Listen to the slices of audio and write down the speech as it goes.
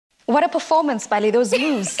What a performance, Bali, those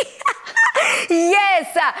moves.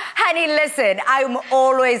 Yes, honey, listen, I'm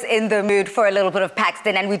always in the mood for a little bit of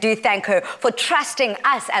Paxton, and we do thank her for trusting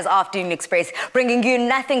us as Afternoon Express, bringing you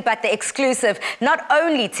nothing but the exclusive, not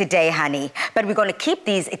only today, honey, but we're going to keep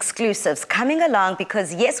these exclusives coming along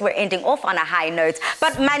because, yes, we're ending off on a high note,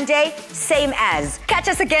 but Monday, same as. Catch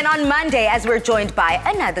us again on Monday as we're joined by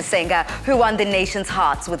another singer who won the nation's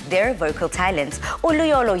hearts with their vocal talents,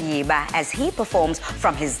 Uluyolo Yiba, as he performs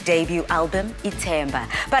from his debut album, Itemba.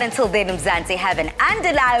 But until then, Mzansi, have an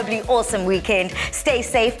undeniably awesome weekend. Stay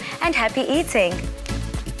safe and happy eating.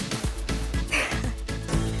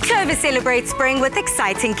 Clover celebrates spring with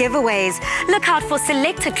exciting giveaways. Look out for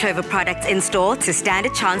selected Clover products in store to stand a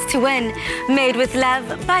chance to win. Made with love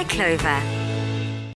by Clover.